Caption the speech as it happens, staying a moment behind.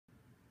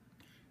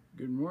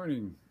Good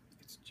morning.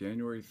 It's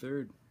January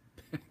 3rd.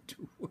 Back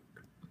to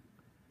work.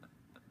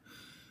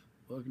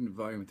 Welcome to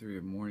Volume 3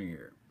 of Morning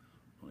Hair.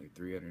 Only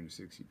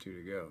 362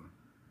 to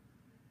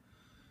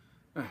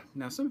go.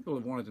 Now, some people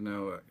have wanted to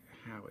know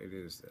how it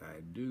is that I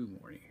do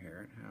morning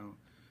hair and how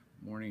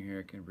morning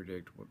hair can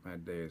predict what my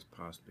day is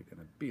possibly going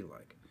to be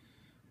like.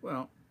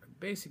 Well,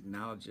 basic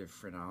knowledge of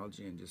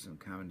phrenology and just some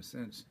common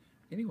sense.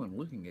 Anyone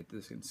looking at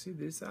this can see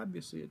this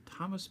obviously a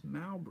Thomas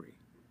Mowbray.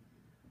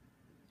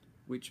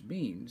 Which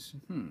means,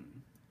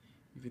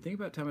 if you think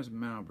about Thomas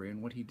Mowbray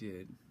and what he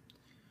did,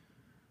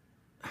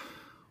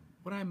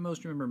 what I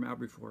most remember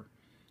Mowbray for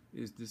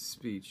is this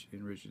speech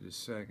in Richard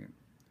II.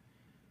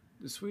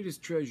 The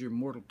sweetest treasure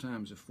mortal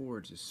times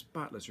affords is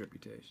spotless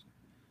reputation,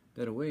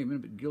 that away men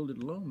but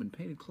gilded loam and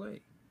painted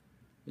clay.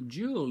 A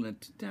jewel in a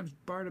 10 times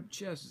barred up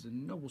chest is a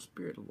noble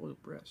spirit, a loyal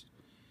breast.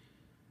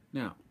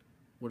 Now,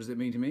 what does that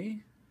mean to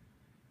me?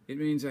 It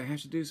means I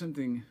have to do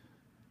something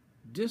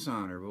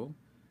dishonorable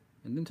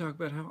and then talk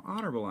about how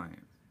honorable I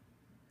am.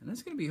 And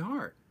that's going to be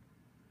hard.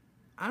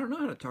 I don't know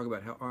how to talk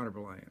about how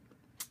honorable I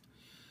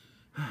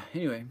am.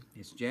 Anyway,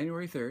 it's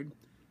January 3rd.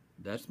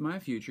 That's my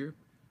future.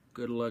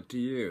 Good luck to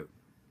you.